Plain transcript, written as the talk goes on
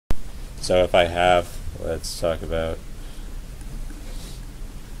So if I have, let's talk about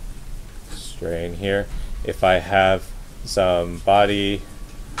strain here. If I have some body,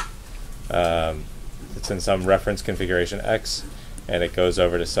 it's in some reference configuration X, and it goes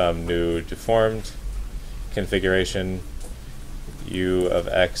over to some new deformed configuration U of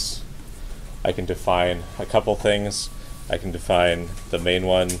X, I can define a couple things. I can define the main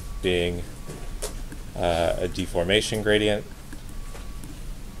one being a deformation gradient,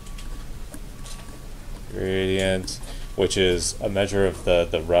 which is a measure of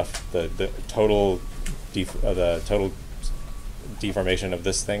the total deformation of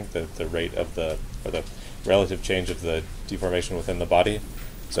this thing, the rate of the relative change of the deformation within the body.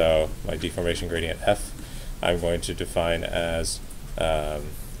 So my deformation gradient F, I'm going to define as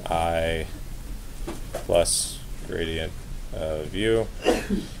I plus gradient of U.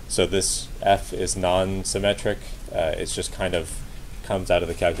 So this F is non-symmetric. It's just kind of comes out of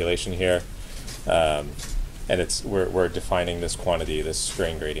the calculation here. And we're defining this quantity, this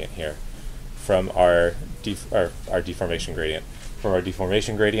strain gradient here, from our deformation gradient. From our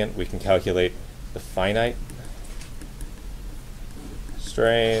deformation gradient, we can calculate the finite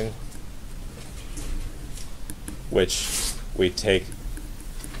strain, which we take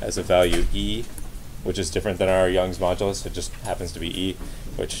as a value E, which is different than our Young's modulus. It just happens to be E,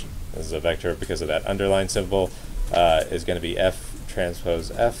 which is a vector because of that underline symbol, is going to be F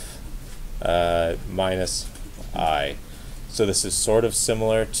transpose F minus I. So this is sort of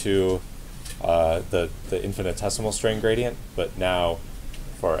similar to the infinitesimal strain gradient, but now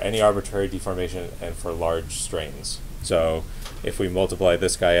for any arbitrary deformation and for large strains. So if we multiply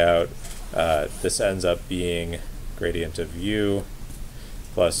this guy out, this ends up being gradient of U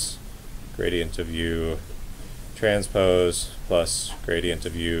plus gradient of U transpose plus gradient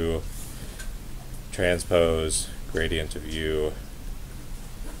of U transpose gradient of U.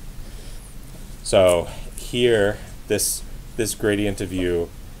 So here, this gradient of U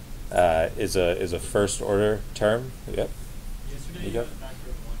is a first order term. Yep. Yesterday you got a factor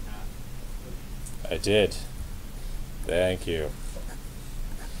of 1/2. I did. Thank you.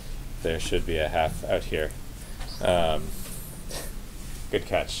 There should be a half out here. Good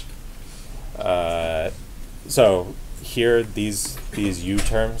catch. So here, these U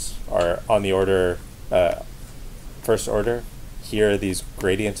terms are on the order first order. Here, these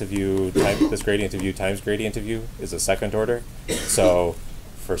gradient of U this gradient of U times gradient of U is a second order. So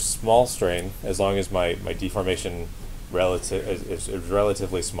for small strain, as long as my deformation is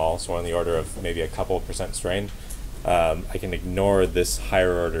relatively small, so on the order of maybe a couple % strain, I can ignore this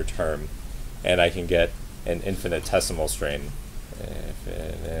higher order term, and I can get an infinitesimal strain.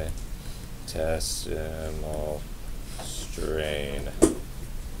 Infinitesimal strain,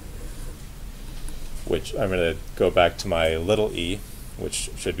 which I'm going to go back to my little e, which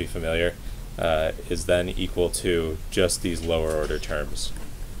should be familiar, is then equal to just these lower order terms.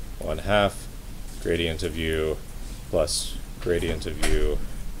 1/2 gradient of U plus gradient of U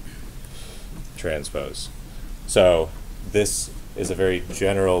transpose. So this is a very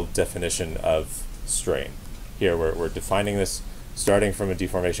general definition of strain. Here we're defining this starting from a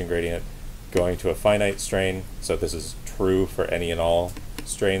deformation gradient, going to a finite strain, so this is true for any and all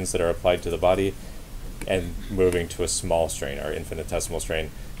strains that are applied to the body, and moving to a small strain, or infinitesimal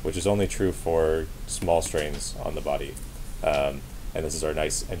strain, which is only true for small strains on the body. And this is our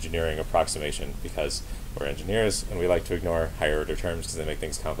nice engineering approximation, because we're engineers and we like to ignore higher order terms because they make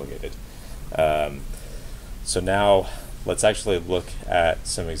things complicated. So now let's actually look at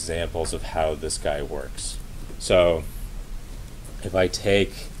some examples of how this guy works. So if I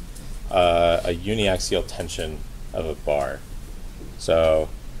take a uniaxial tension of a bar, so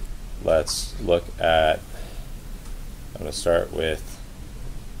let's look at, I'm going to start with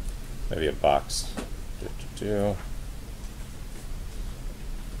maybe a box.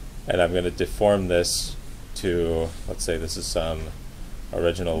 And I'm going to deform this to, let's say this is some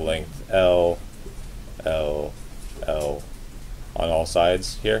original length L, L, L on all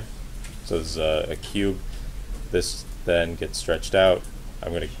sides here. So this is a cube. This then gets stretched out. I'm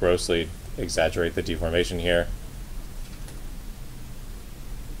going to grossly exaggerate the deformation here.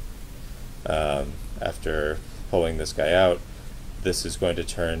 After pulling this guy out, this is going to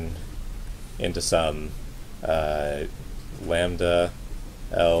turn into some lambda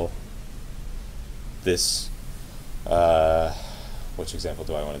L. This, which example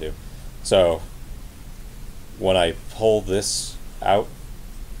do I want to do? So when I pull this out,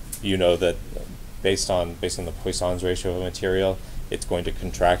 you know that based on the Poisson's ratio of a material, it's going to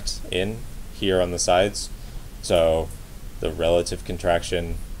contract in here on the sides. So the relative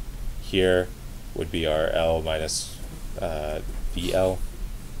contraction here would be our L minus VL.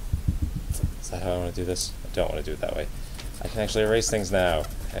 that how I want to do this? I don't want to do it that way. I can actually erase things now.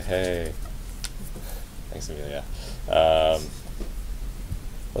 Hey. Thanks, Amelia.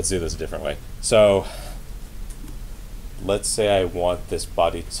 Let's do this a different way. So let's say I want this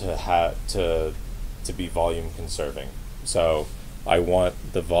body to be volume conserving. So I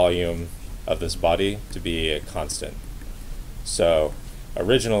want the volume of this body to be a constant. So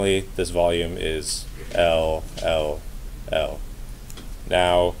originally this volume is L, L, L.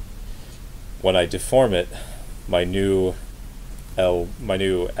 Now when I deform it, my new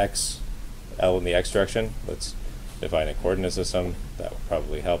x, L in the x direction, let's define a coordinate system, that would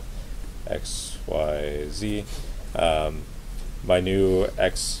probably help, x, y, z. My new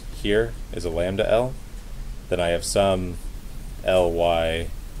x here is a lambda L, then I have some Ly,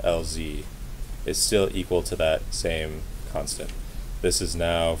 Lz is still equal to that same constant. This is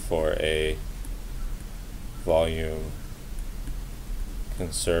now for a volume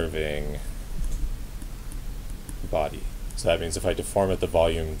conserving body. So that means if I deform it, the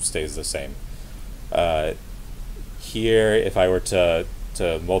volume stays the same. Here, if I were to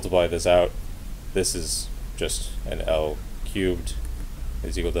multiply this out, this is just an L cubed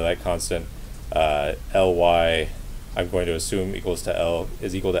is equal to that constant. Ly, I'm going to assume equals to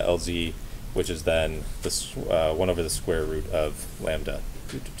is equal to Lz, which is then this 1 over the square root of lambda.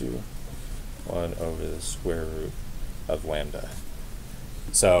 1 over the square root of lambda.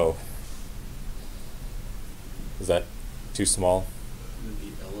 So, is that too small? Would it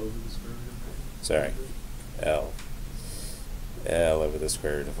be L over the square root of lambda? Sorry, L. L over the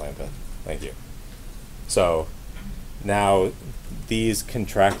square root of lambda. Thank you. So now these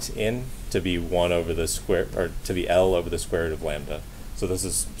contract in to be 1 over the square, or to be L over the square root of lambda. So this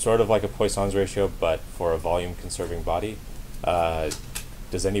is sort of like a Poisson's ratio, but for a volume conserving body.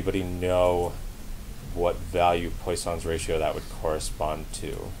 Does anybody know what value Poisson's ratio that would correspond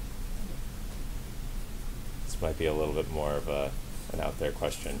to? This might be a little bit more of an out there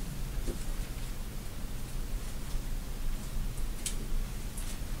question.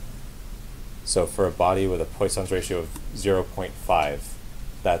 So for a body with a Poisson's ratio of 0.5,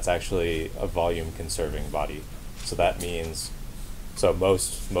 that's actually a volume conserving body. So that means, so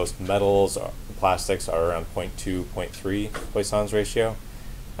most metals, plastics are around 0.2, 0.3 Poisson's ratio.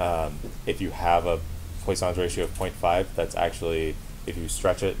 If you have a Poisson's ratio of 0.5, that's actually, if you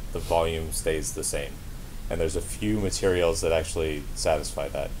stretch it, the volume stays the same. And there's a few materials that actually satisfy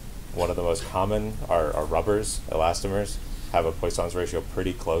that. One of the most common are rubbers, elastomers, have a Poisson's ratio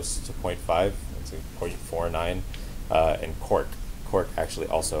pretty close to 0.5, it's like 0.49, and cork. Cork actually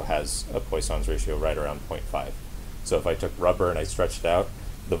also has a Poisson's ratio right around 0.5. So if I took rubber and I stretched it out,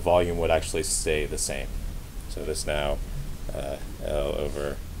 the volume would actually stay the same. So this now, L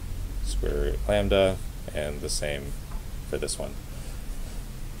over square root lambda, and the same for this one.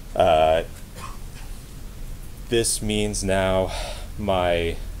 This means now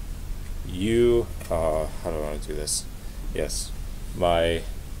my U, how do I want to do this? Yes, my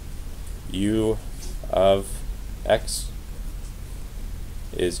U of x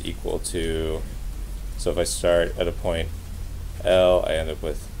is equal to, so if I start at a point L, I end up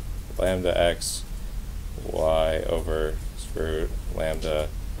with lambda x, y over square root lambda,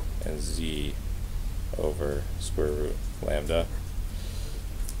 and z over square root lambda.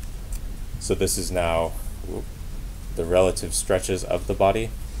 So this is now the relative stretches of the body.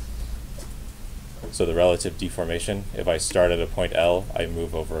 So the relative deformation, if I start at a point L, I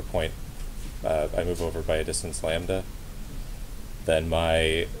move over a point, I move over by a distance lambda. Then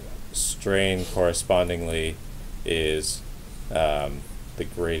my strain correspondingly is the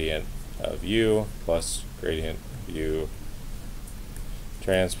gradient of U plus gradient of U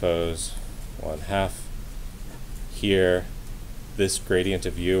transpose 1/2. Here, this gradient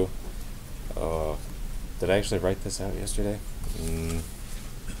of U, did I actually write this out yesterday?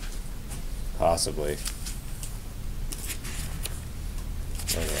 Possibly.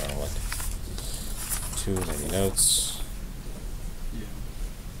 Where's the wrong one? Too many notes. Yeah.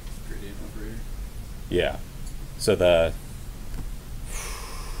 Gradient operator. Yeah. So the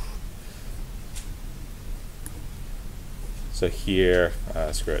here,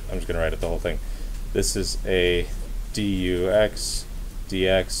 screw it. I'm just gonna write it the whole thing. This is a dux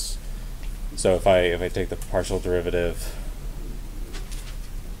dx. So if I take the partial derivative,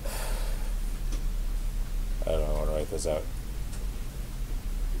 I don't know, I want to write this out.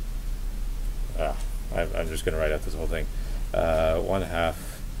 I'm just going to write out this whole thing. 1/2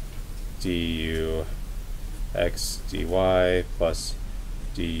 du x dy plus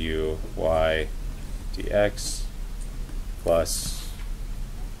du y dx plus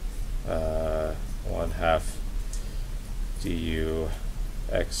 1/2 du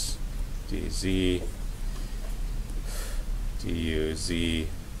x dz, du z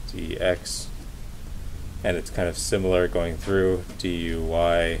dx, and it's kind of similar going through du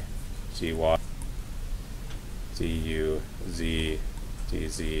y dy, du z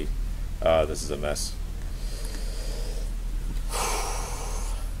dz. This is a mess.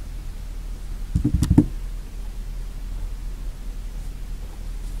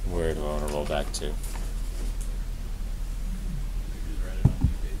 Where do I want to roll back to?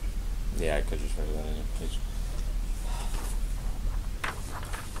 Yeah, I could just write it on any page.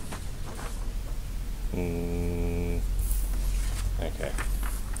 Okay.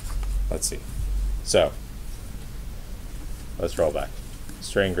 Let's see. So, let's roll back.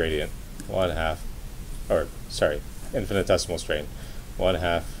 Strain gradient, 1/2, or sorry, infinitesimal strain,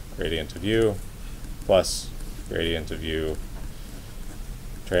 1/2 gradient of u plus gradient of u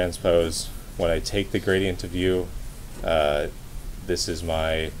transpose. When I take the gradient of u, this is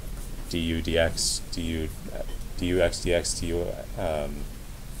my du dx, du x dx, du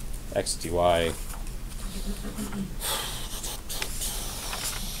x dy.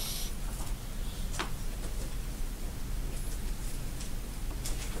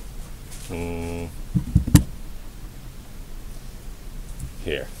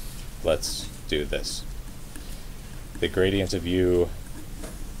 Here, let's do this. The gradient of u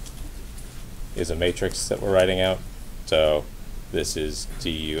is a matrix that we're writing out. So this is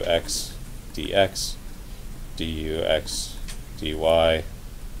dux dx, dux dy, dux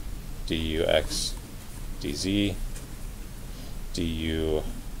dz,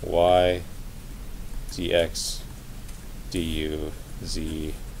 duy dx,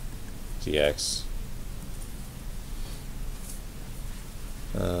 duz dx,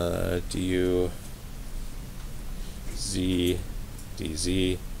 du z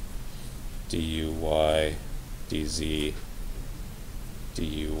dz, duy dz,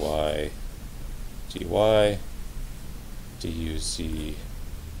 duy dy, duz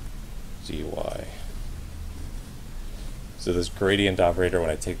dy. So this gradient operator, when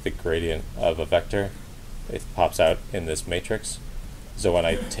I take the gradient of a vector, it pops out in this matrix. So when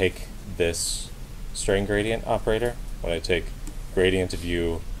I take this strain gradient operator, when I take gradient of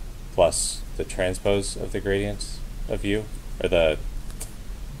u plus the transpose of the gradient of u, or then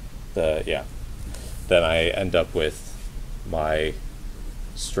I end up with my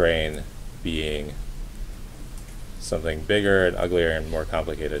strain being something bigger and uglier and more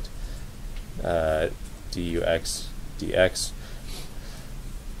complicated. Dux dx.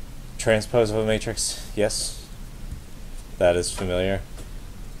 Transpose of a matrix, yes, that is familiar.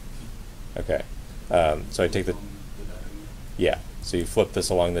 Okay, so I take the, yeah, so you flip this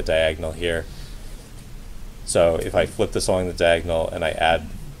along the diagonal here. So if I flip this along the diagonal and I add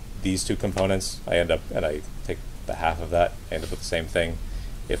these two components, I end up, and I take the half of that, I end up with the same thing.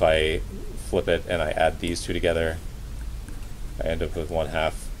 If I flip it and I add these two together, I end up with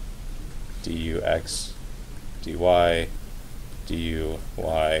 1/2 dux dy,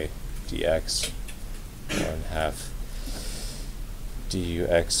 duy dx, 1/2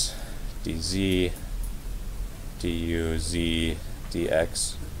 dux dz, duz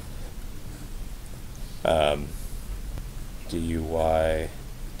dx, duy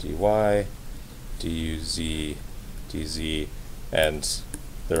dy, duz dz, and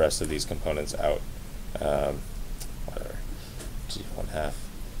the rest of these components out. Whatever. 1/2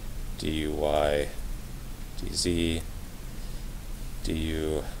 duy dz,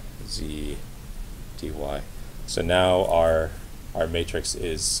 duz dy. So now our matrix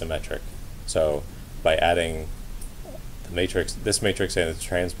is symmetric. So by adding the matrix, this matrix and its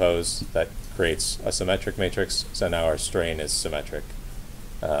transpose, that creates a symmetric matrix. So now our strain is symmetric,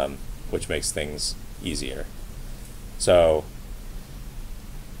 which makes things easier. So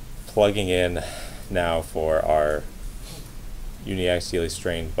plugging in now for our uniaxially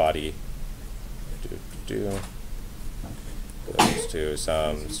strained body, goes to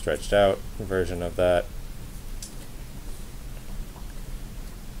some stretched out version of that,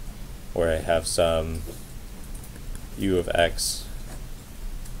 where I have some u of x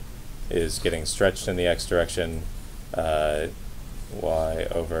is getting stretched in the x direction, y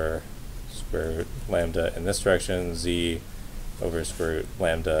over square root lambda in this direction, z over square root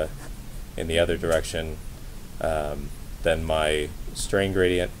lambda in the other direction. Then my strain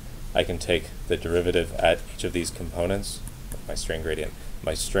gradient, I can take the derivative at each of these components, my strain gradient,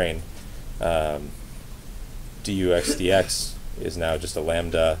 my strain, dux dx is now just a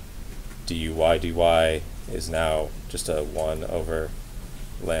lambda, duy dy is now just a 1 over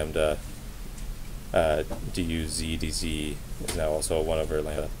lambda, duz dz is now also a 1 over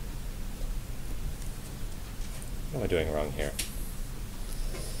lambda. What am I doing wrong here?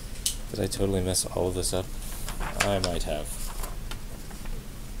 Did I totally mess all of this up? I might have.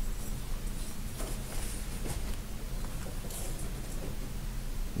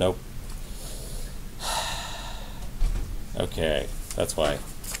 Nope. Okay, that's why.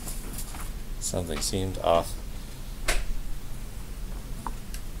 Something seemed off.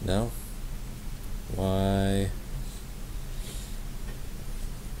 No? Why?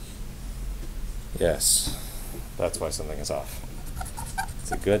 Yes, that's why something is off.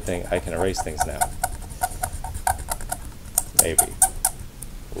 It's a good thing I can erase things now. Maybe.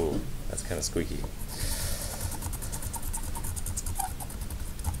 Ooh, that's kind of squeaky.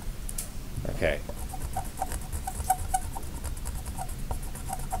 Okay.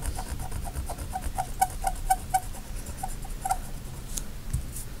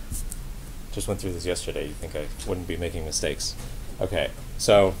 Just went through this yesterday. You think I wouldn't be making mistakes. Okay,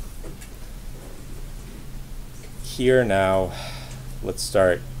 so here now, let's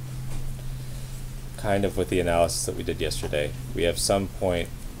start kind of with the analysis that we did yesterday. We have some point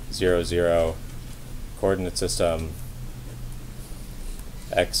 0, 0, coordinate system,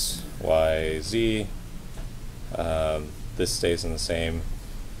 x, y, z. This stays in the same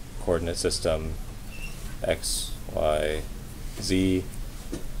coordinate system, x, y, z.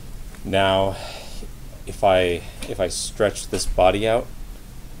 Now, if I stretch this body out,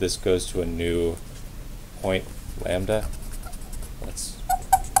 this goes to a new point lambda. Let's.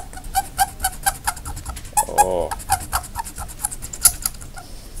 Oh.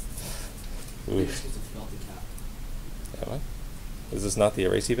 Oof. Yeah, what? Is this not the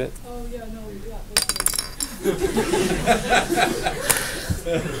erasey bit? Oh yeah, no, yeah.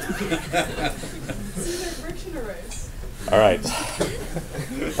 See their friction erase. All right.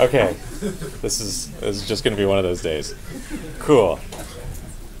 Okay. This is just going to be one of those days. Cool.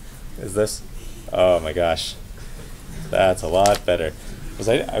 Is this? Oh my gosh. That's a lot better.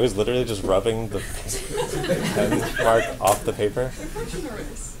 I was literally just rubbing the pen mark off the paper. The friction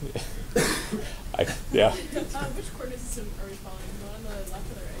erase. Yeah. Which coordinate system are we following? The one on the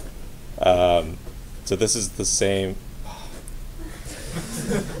left or the right? So this is the same.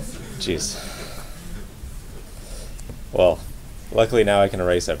 Jeez. Well, luckily now I can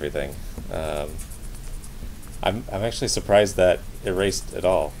erase everything. I'm actually surprised that erased at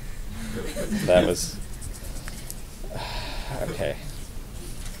all. That was okay.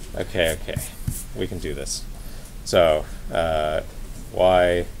 Okay. We can do this. So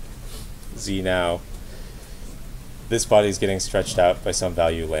y, z now. This body is getting stretched out by some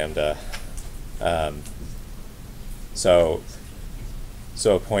value lambda. So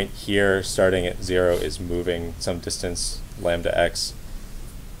a point here starting at 0 is moving some distance lambda x.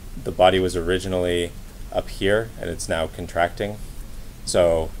 The body was originally up here and it's now contracting.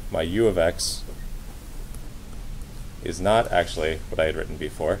 So my u of x is not actually what I had written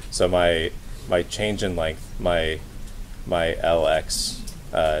before. So my change in length, my lx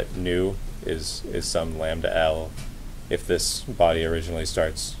nu is some lambda l if this body originally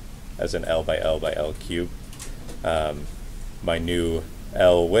starts as an L by L by L cube. My new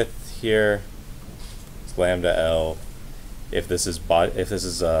L width here is lambda L. If this is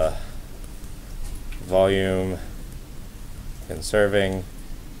volume conserving,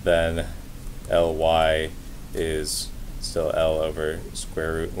 then Ly is still L over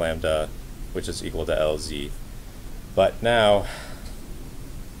square root lambda, which is equal to Lz. But now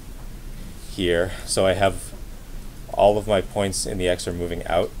here, so I have all of my points in the x are moving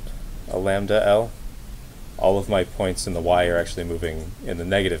out a lambda L. All of my points in the y are actually moving in the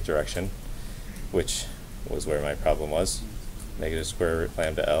negative direction, which was where my problem was. Negative square root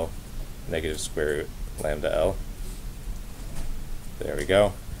lambda L, negative square root lambda L. There we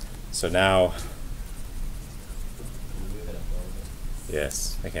go. So now,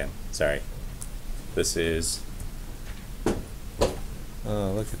 yes, I can. Sorry. This is,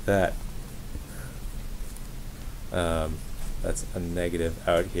 oh, look at that. That's a negative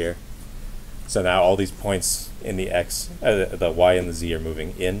out here. So now all these points in the x, the y and the z are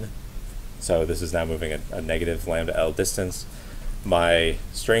moving in. So this is now moving a negative lambda L distance. My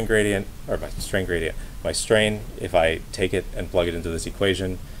strain gradient, my strain, if I take it and plug it into this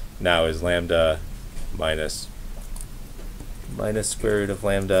equation, now is lambda minus square root of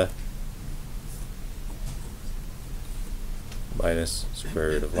lambda minus square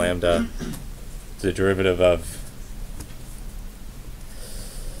root of lambda. The derivative of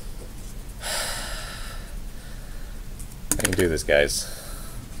I can do this, guys.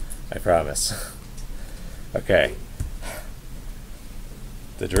 I promise. Okay.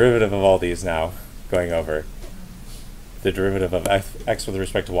 The derivative of all these now, going over, the derivative of x with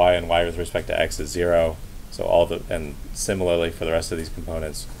respect to y and y with respect to x is 0. So and similarly for the rest of these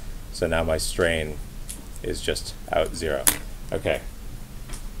components, So now my strain is just out 0. Okay,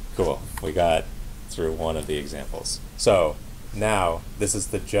 cool. We got through one of the examples. So now this is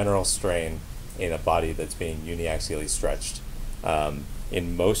the general strain in a body that's being uniaxially stretched.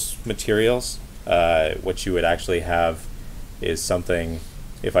 In most materials, what you would actually have is something,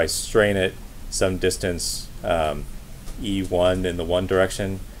 if I strain it some distance E1 in the one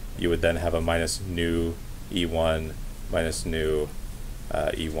direction, you would then have a minus nu E1 minus nu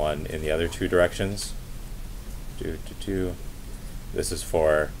E1 in the other two directions. This is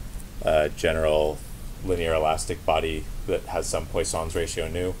for a general linear elastic body that has some Poisson's ratio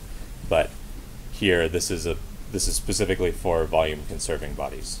nu, but here this is specifically for volume conserving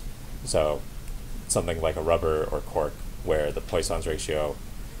bodies. So something like a rubber or cork, where the Poisson's ratio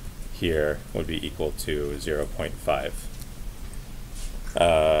here would be equal to 0.5.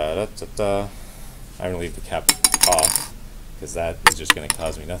 I'm going to leave the cap off, because that is just going to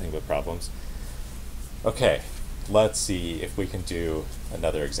cause me nothing but problems. Okay, let's see if we can do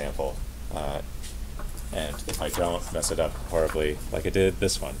another example. And if I don't mess it up horribly like I did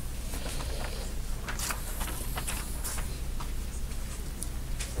this one.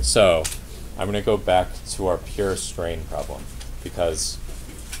 So I'm going to go back to our pure strain problem, because,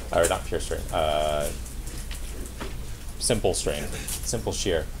 or not pure strain, simple strain, simple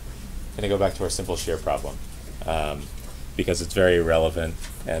shear. I'm going to go back to our simple shear problem, because it's very relevant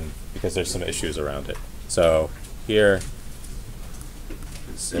and because there's some issues around it. So here,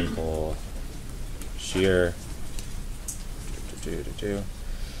 simple shear.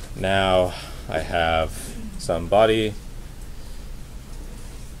 Now I have some body.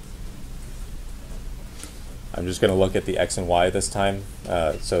 I'm just going to look at the x and y this time.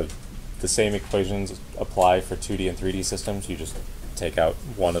 So the same equations apply for 2D and 3D systems. You just take out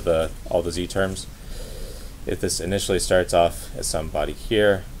one of all the z terms. If this initially starts off as some body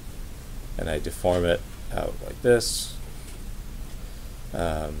here, and I deform it out like this,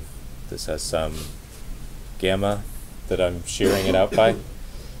 this has some gamma that I'm shearing it out by.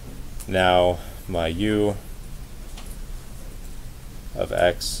 Now my u of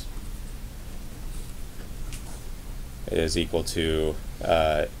x is equal to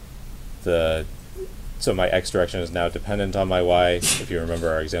so my x direction is now dependent on my y, if you remember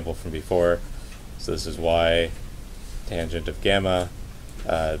our example from before. So this is y tangent of gamma.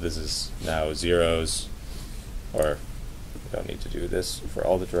 This is now zeros, or we don't need to do this for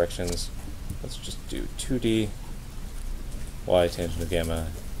all the directions. Let's just do 2D, y tangent of gamma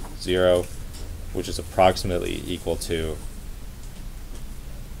 0, which is approximately equal to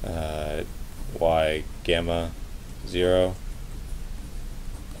y gamma 0,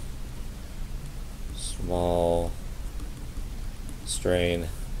 small strain.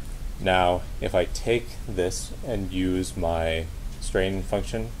 Now, if I take this and use my strain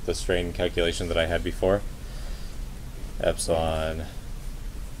function, the strain calculation that I had before, epsilon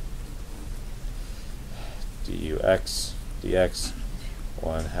dux dx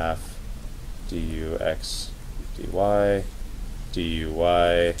 1/2 dux dy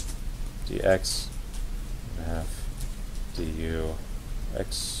duy dx 1/2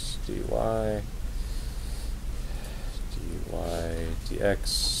 dux dy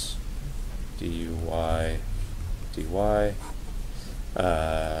dx duy dy.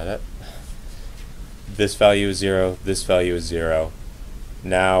 This value is 0, this value is 0.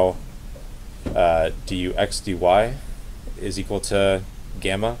 Now dux dy is equal to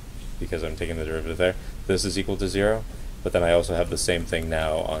gamma, because I'm taking the derivative there. This is equal to 0, but then I also have the same thing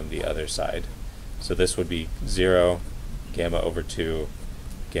now on the other side. So this would be 0, gamma over 2,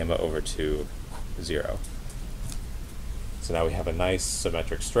 0. So now we have a nice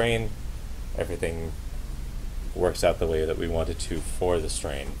symmetric strain. Everything works out the way that we want it to for the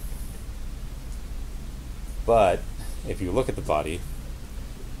strain. But if you look at the body,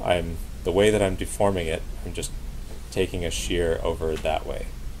 the way that I'm deforming it, I'm just taking a shear over that way.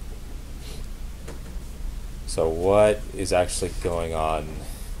 So what is actually going on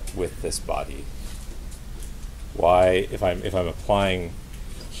with this body? Why, if I'm applying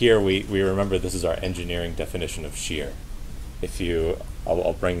here, we remember this is our engineering definition of shear.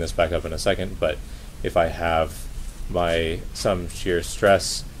 I'll bring this back up in a second, but if I have some shear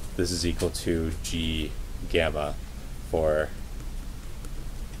stress, this is equal to G gamma for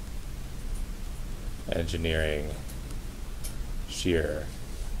engineering shear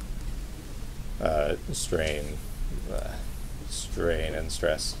strain and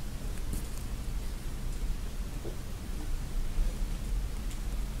stress.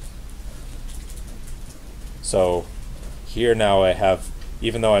 So here now I have,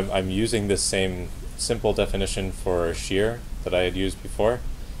 even though I'm using this same simple definition for shear that I had used before,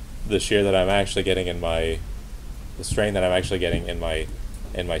 the shear that I'm actually getting in the strain that I'm actually getting in my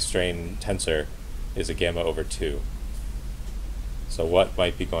strain tensor is a gamma over 2. So what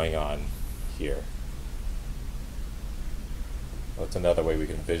might be going on here? What's another way we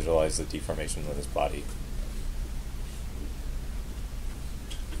can visualize the deformation of this body?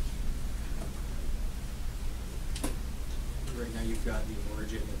 Right now you've got the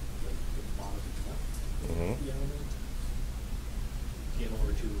origin of like the bottom left Mm-hmm. the element. Gamma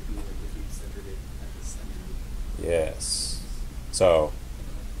over 2 would be like if you centered it at the center. Yes. So,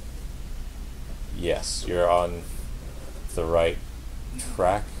 yes, you're on the right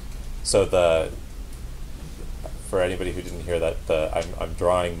track. So for anybody who didn't hear that, I'm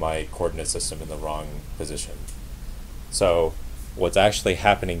drawing my coordinate system in the wrong position. So what's actually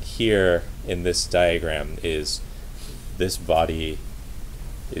happening here in this diagram is this body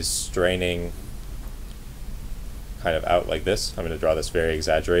is straining kind of out like this. I'm going to draw this very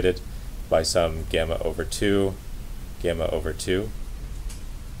exaggerated by some gamma over 2, gamma over 2,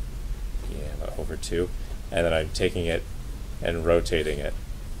 gamma over 2, and then I'm taking it and rotating it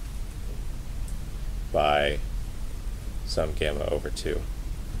by some gamma over 2.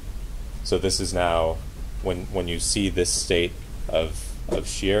 So this is now, when you see this state of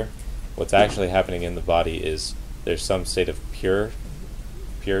shear, what's actually happening in the body is there's some state of pure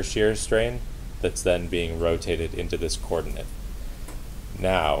shear strain that's then being rotated into this coordinate.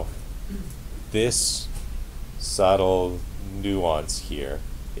 Now, this subtle nuance here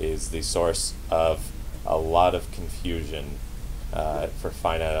is the source of a lot of confusion for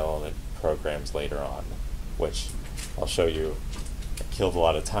finite element programs later on, which I'll show you. I killed a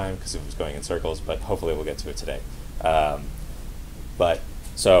lot of time because it was going in circles, but hopefully we'll get to it today.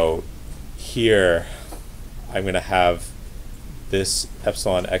 So here I'm going to have this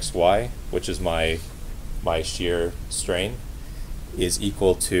epsilon xy, which is my shear strain, is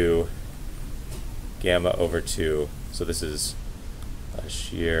equal to gamma over 2. So this is a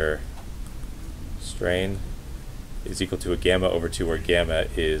shear strain is equal to a gamma over 2, where gamma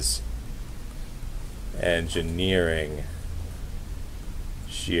is engineering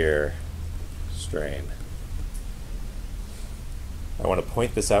shear strain. I want to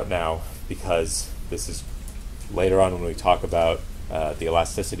point this out now because this is later on when we talk about the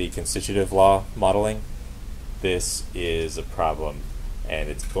elasticity constitutive law modeling. This is a problem, and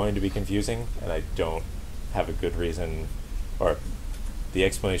it's going to be confusing, and I don't have a good reason, or the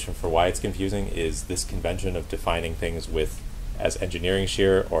explanation for why it's confusing is this convention of defining things as engineering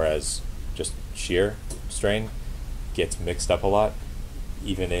shear or as just shear strain gets mixed up a lot,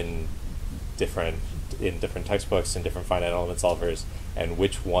 even in different textbooks and different finite element solvers, and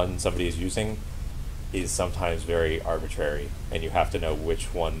which one somebody is using is sometimes very arbitrary, and you have to know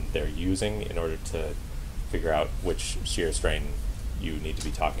which one they're using in order to figure out which shear strain you need to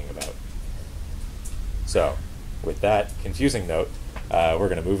be talking about. So, with that confusing note, we're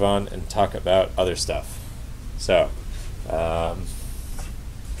going to move on and talk about other stuff. So,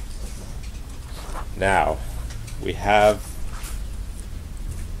 now we have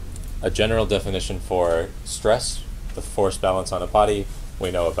a general definition for stress, the force balance on a body. We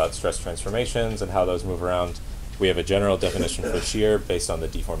know about stress transformations and how those move around. We have a general definition for shear based on the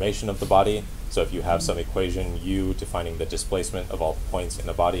deformation of the body. So if you have some equation U defining the displacement of all points in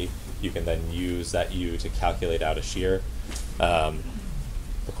a body, you can then use that U to calculate out a shear. The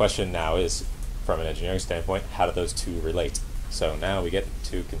question now is, from an engineering standpoint, how do those two relate? So now we get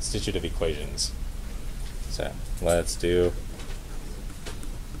to constitutive equations. So let's do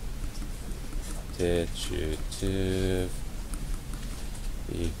constitutive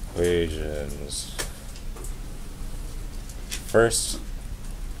equations. First,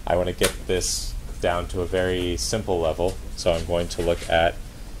 I want to get this down to a very simple level, so I'm going to look at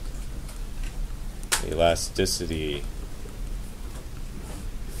elasticity.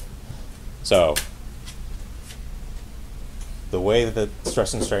 So, the way that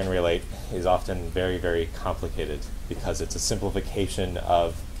stress and strain relate is often very, very complicated because it's a simplification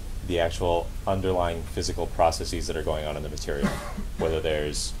of the actual underlying physical processes that are going on in the material, whether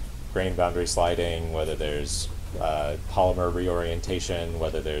there's grain boundary sliding, whether there's polymer reorientation,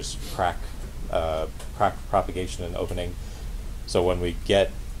 whether there's crack propagation and opening. So when we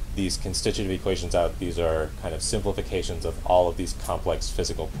get these constitutive equations out, these are kind of simplifications of all of these complex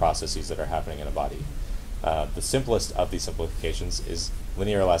physical processes that are happening in a body. The simplest of these simplifications is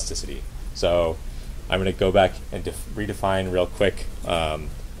linear elasticity. So I'm going to go back and redefine real quick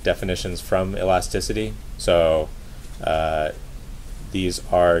definitions from elasticity. So these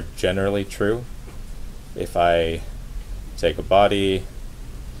are generally true. If I take a body,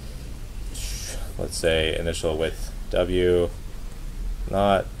 let's say initial width W,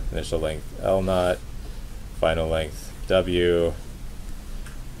 not initial length L naught, final length W,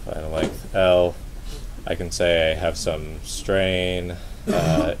 final length L. I can say I have some strain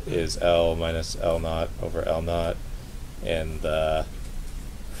is L minus L naught over L naught, and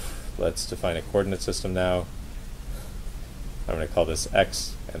let's define a coordinate system now. I'm going to call this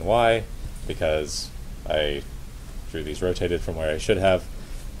X and Y because I drew these rotated from where I should have.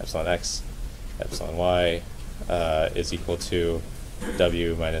 Epsilon X, epsilon Y is equal to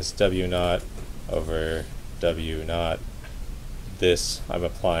W minus W naught over W naught. This, I'm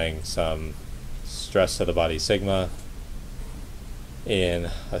applying some stress to the body sigma in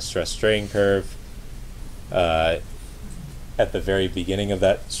a stress strain curve. At the very beginning of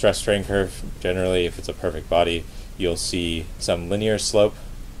that stress strain curve, generally if it's a perfect body, you'll see some linear slope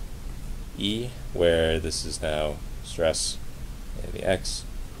E, where this is now stress in the X,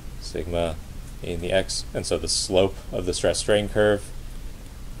 sigma in the X, and so the slope of the stress strain curve,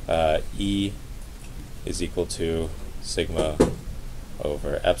 E, is equal to sigma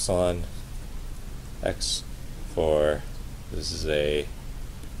over epsilon X for, this is a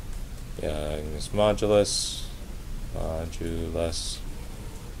Young's modulus.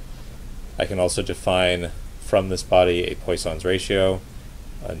 I can also define from this body a Poisson's ratio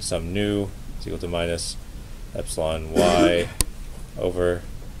on some nu is equal to minus epsilon Y over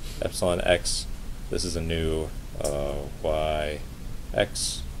epsilon X. This is a new Y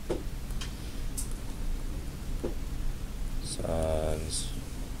X. Poisson's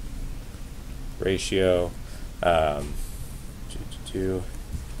ratio.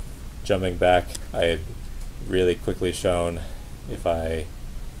 Jumping back, I had really quickly shown if I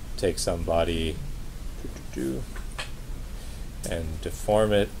take some body and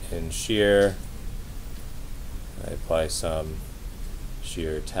deform it in shear, I apply some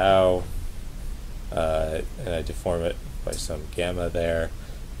shear tau, and I deform it by some gamma there,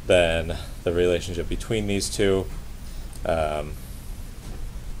 then the relationship between these two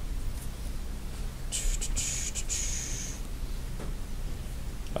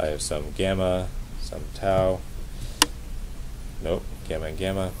I have some gamma, some tau, nope, gamma and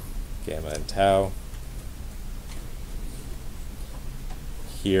gamma, gamma and tau.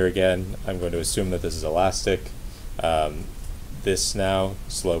 Here again, I'm going to assume that this is elastic. This now,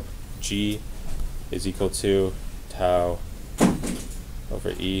 slope G is equal to tau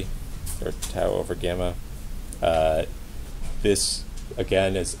over E, or tau over gamma. This,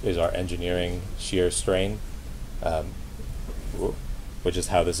 again, is our engineering shear strain, which is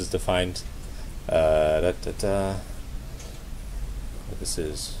how this is defined. This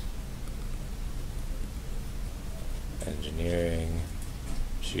is engineering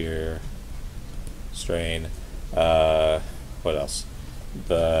shear strain. What else?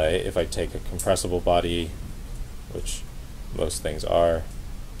 If I take a compressible body, which most things are,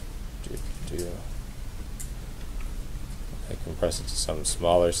 I compress it to some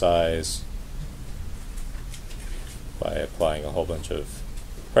smaller size by applying a whole bunch of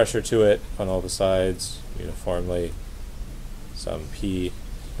pressure to it on all the sides uniformly, some P.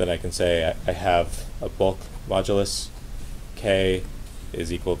 Then I can say I have a bulk modulus, K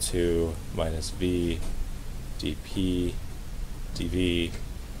is equal to minus V dP dV.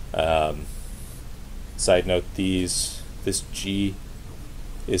 Side note, this G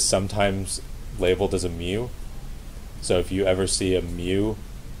is sometimes labeled as a mu. So if you ever see a mu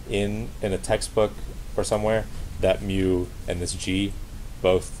in a textbook or somewhere, that mu and this G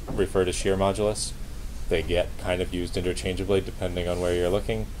both refer to shear modulus. They get kind of used interchangeably depending on where you're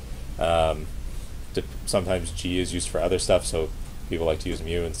looking. Sometimes G is used for other stuff, so people like to use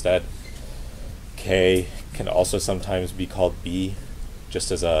mu instead. K can also sometimes be called B,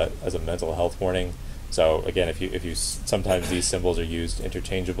 just as a mental health warning. So again, if you sometimes these symbols are used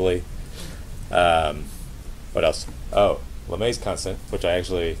interchangeably. What else? Oh, Lemay's constant, which I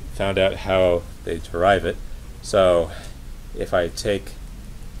actually found out how they derive it. So if I take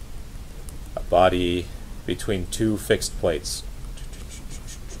a body between two fixed plates,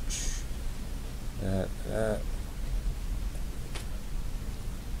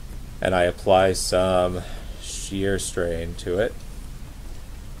 and I apply some shear strain to it,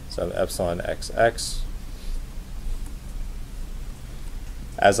 some epsilon xx.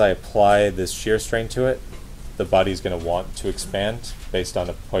 As I apply this shear strain to it, the body is going to want to expand based on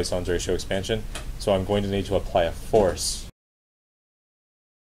a Poisson's ratio expansion. So I'm going to need to apply a force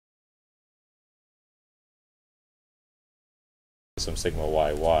some sigma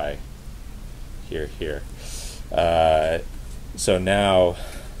yy here. So now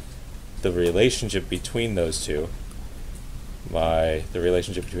the relationship between those two, the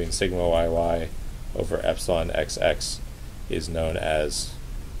relationship between sigma yy over epsilon xx is known as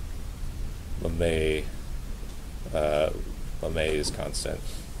Lemay is constant.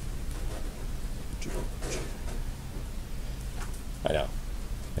 I know,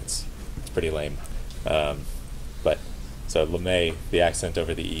 it's pretty lame, but so Lemay, the accent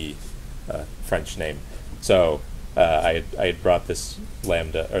over the E, French name. So I had brought this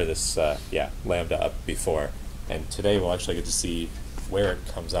lambda, or this lambda up before, and today we'll actually get to see where it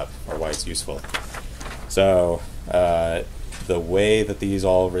comes up or why it's useful. So the way that these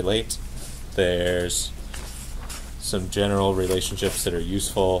all relate, there's some general relationships that are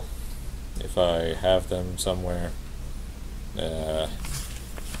useful if I have them somewhere. I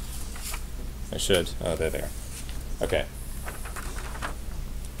should. Oh, they're there. Okay.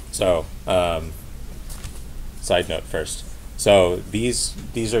 So, side note first. So these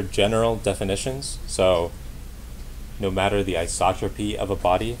are general definitions. So no matter the isotropy of a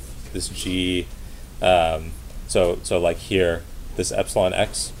body, this G, so like here, this epsilon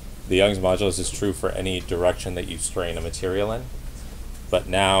x, the Young's modulus is true for any direction that you strain a material in. But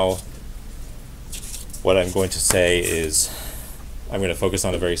now, what I'm going to say is, I'm going to focus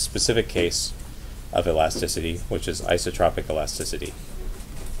on a very specific case of elasticity, which is isotropic elasticity.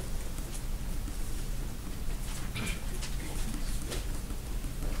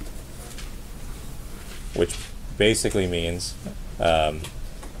 Which basically means, and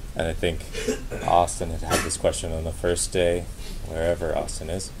I think Austin had this question on the first day, wherever Austin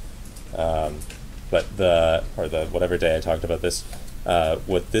is, but whatever day I talked about this,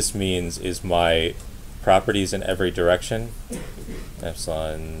 what this means is my properties in every direction,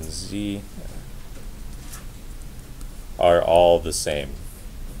 epsilon z, are all the same.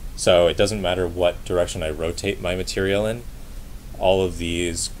 So it doesn't matter what direction I rotate my material in, all of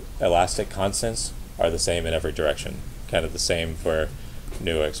these elastic constants are the same in every direction. Kind of the same for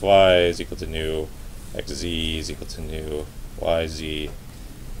nu xy is equal to nu xz is equal to nu yz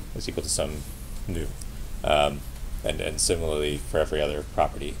is equal to some nu. And similarly for every other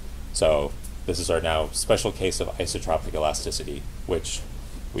property. So this is our now special case of isotropic elasticity, which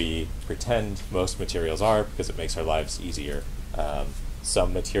we pretend most materials are because it makes our lives easier.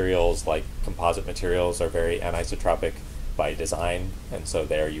 Some materials, like composite materials, are very anisotropic by design, and so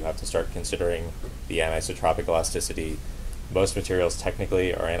there you have to start considering the anisotropic elasticity. Most materials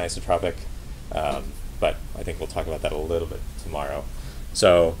technically are anisotropic, but I think we'll talk about that a little bit tomorrow.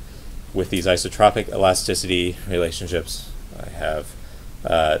 So with these isotropic elasticity relationships, I have,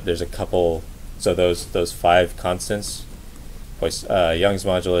 there's a couple, so those 5 constants, Young's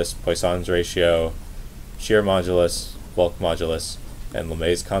modulus, Poisson's ratio, shear modulus, bulk modulus, and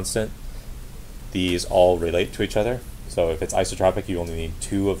Lemay's constant, these all relate to each other. So if it's isotropic, you only need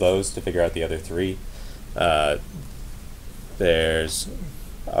 2 of those to figure out the other 3. I'm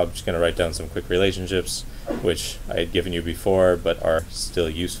just going to write down some quick relationships, which I had given you before, but are still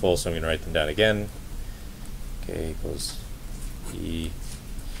useful, so I'm going to write them down again. K equals E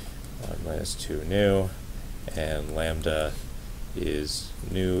 1 minus 2 nu, and lambda is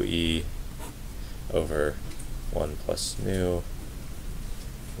nu E over 1 plus nu,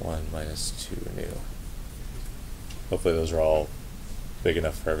 1 minus 2 nu. Hopefully those are all big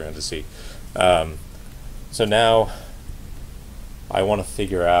enough for everyone to see. So now I want to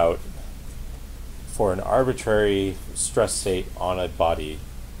figure out, for an arbitrary stress state on a body,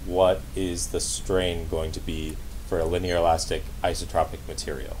 what is the strain going to be for a linear elastic isotropic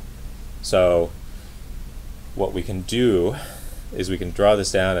material. So what we can do is we can draw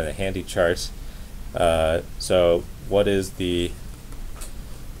this down in a handy chart. So what is the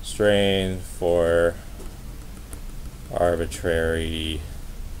strain for arbitrary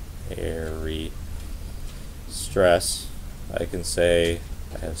stress? I can say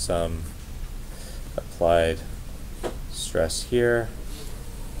I have some applied stress here,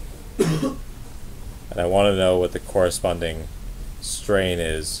 and I want to know what the corresponding strain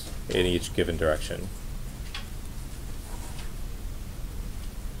is in each given direction.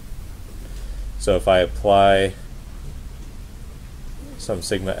 So if I apply some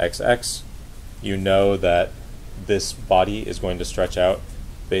sigma xx, you know that this body is going to stretch out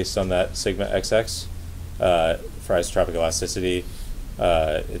based on that sigma xx. For isotropic elasticity,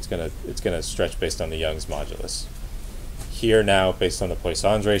 it's gonna stretch based on the Young's modulus. Here now, based on the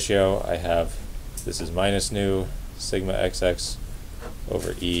Poisson's ratio, I have, this is minus nu sigma xx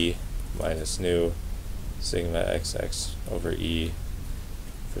over E minus nu sigma xx over E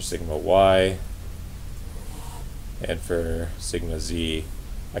for sigma y, and for sigma z,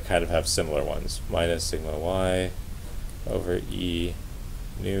 I kind of have similar ones. Minus sigma y over E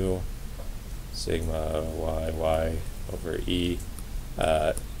nu sigma y over E,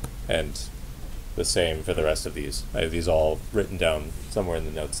 and the same for the rest of these. I have these all written down somewhere in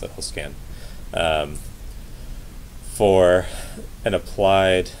the notes that I'll scan. For an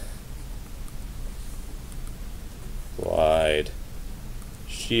applied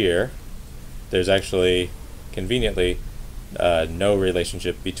shear, there's actually conveniently no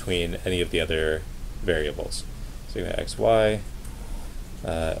relationship between any of the other variables. Sigma xy,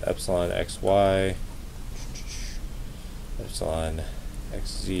 epsilon xy, epsilon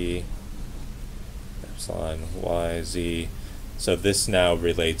xz, epsilon yz. So this now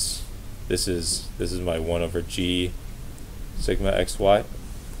relates. This is my 1 over g sigma xy.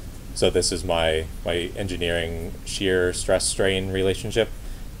 So this is my engineering shear stress strain relationship.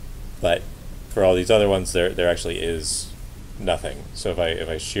 But for all these other ones, there actually is nothing. So if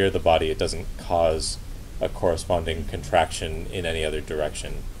I shear the body, it doesn't cause a corresponding contraction in any other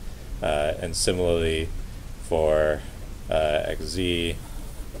direction. And similarly for xz,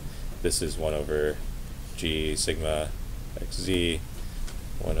 this is 1 over g sigma xz,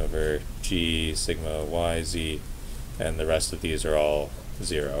 1 over g sigma yz, and the rest of these are all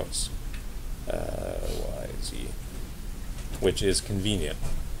zeros, yz, which is convenient.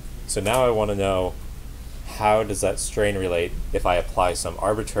 So now I want to know, how does that strain relate if I apply some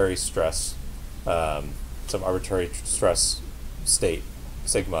arbitrary stress state,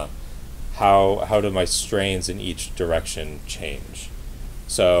 sigma? How do my strains in each direction change?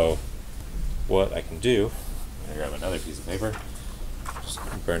 So what I can do, I'm going to grab another piece of paper, just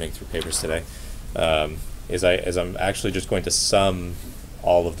burning through papers today, is I'm actually just going to sum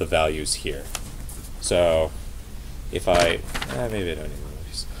all of the values here. So if I, maybe I don't need one of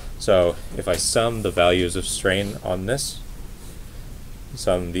these. So if I sum the values of strain on this,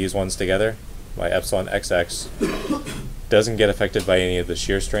 sum these ones together, my epsilon xx doesn't get affected by any of the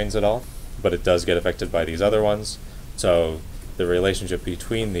shear strains at all, but it does get affected by these other ones. So the relationship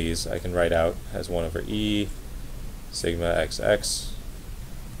between these I can write out as 1 over e sigma xx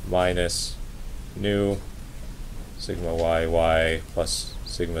minus nu sigma yy plus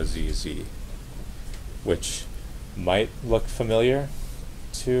sigma zz, which might look familiar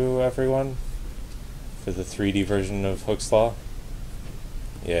to everyone for the 3D version of Hooke's law.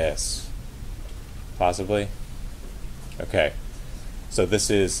 Yes, possibly. Okay, so this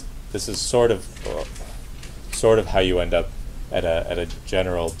is sort of how you end up at a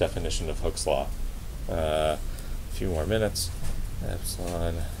general definition of Hooke's law. A few more minutes.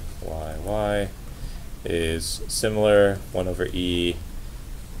 Epsilon yy is similar, 1 over e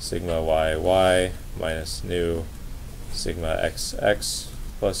sigma yy minus nu sigma xx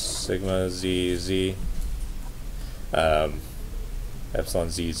plus sigma zz. Epsilon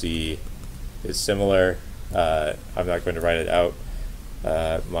zz is similar. I'm not going to write it out.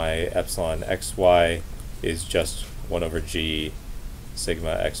 My epsilon xy is just 1 over g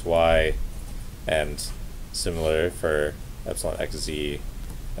sigma xy, and similar for epsilon xz,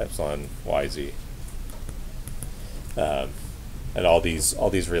 epsilon yz. And all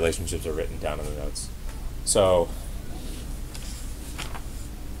these relationships are written down in the notes. So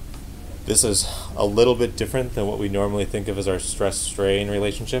this is a little bit different than what we normally think of as our stress-strain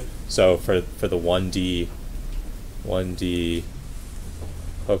relationship. So for the 1D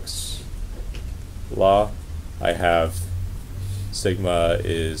Hooke's law, I have sigma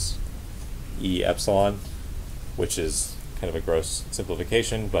is E epsilon, which is kind of a gross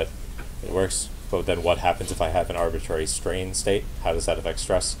simplification, but it works. But then what happens if I have an arbitrary strain state? How does that affect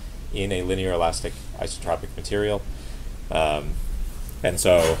stress in a linear elastic isotropic material? And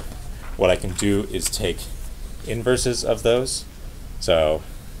so what I can do is take inverses of those. So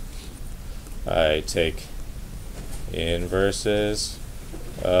I take inverses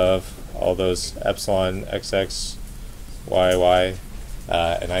of all those epsilon xx yy,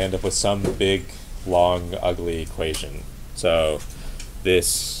 and I end up with some big, long, ugly equation. So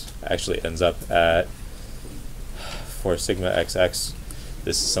this actually ends up at, for sigma xx,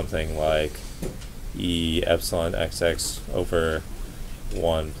 this is something like e epsilon xx over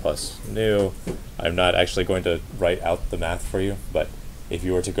 1 plus nu. I'm not actually going to write out the math for you, but if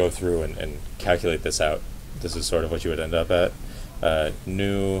you were to go through and calculate this out, this is sort of what you would end up at.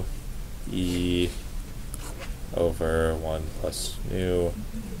 Nu e over 1 plus nu,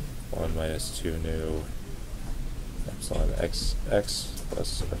 1 minus 2 nu, epsilon xx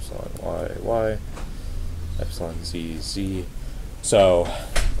plus epsilon yy, epsilon zz. So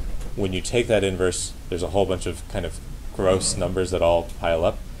when you take that inverse, there's a whole bunch of kind of gross numbers that all pile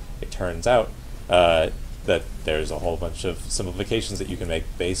up. It turns out that there's a whole bunch of simplifications that you can make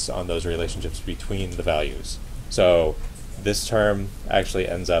based on those relationships between the values. So this term actually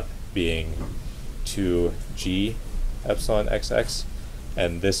ends up being 2g epsilon xx,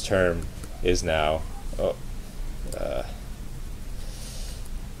 and this term is now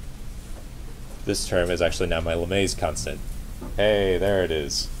this term is actually now my Lemay's constant. Hey, there it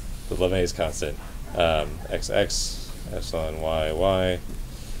is, the Lemay's constant. XX, epsilon y, y,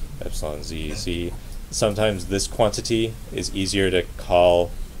 epsilon z, z. Sometimes this quantity is easier to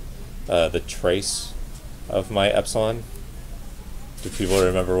call the trace of my epsilon. Do people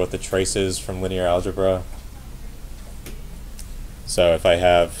remember what the trace is from linear algebra? So if I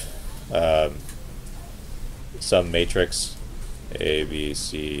have some matrix A, B,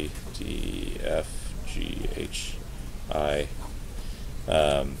 C, D, F, G, H, I,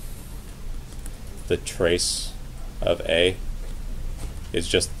 the trace of A is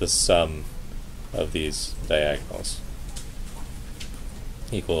just the sum of these diagonals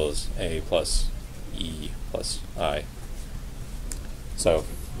equals A plus E plus I. So,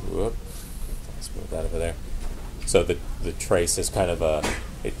 let's move that over there. So the trace is kind of a,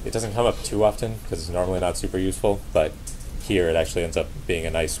 it doesn't come up too often because it's normally not super useful, but here it actually ends up being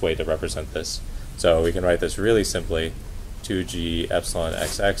a nice way to represent this. So we can write this really simply, 2g epsilon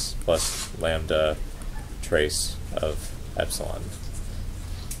xx plus lambda trace of epsilon.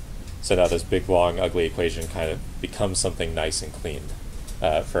 So now this big, long, ugly equation kind of becomes something nice and clean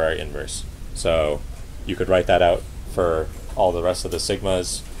for our inverse. So you could write that out for all the rest of the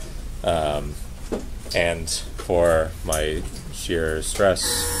sigmas, and for my shear stress,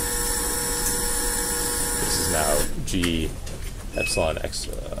 this is now g epsilon x,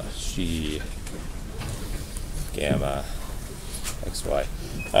 g gamma xy.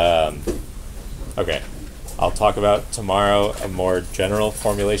 Okay, I'll talk about tomorrow a more general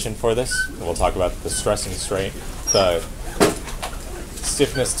formulation for this, and we'll talk about the stress and strain, the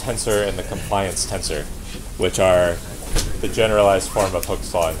stiffness tensor and the compliance tensor, which are the generalized form of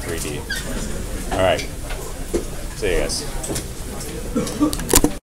Hooke's law in 3D. All right, see you guys.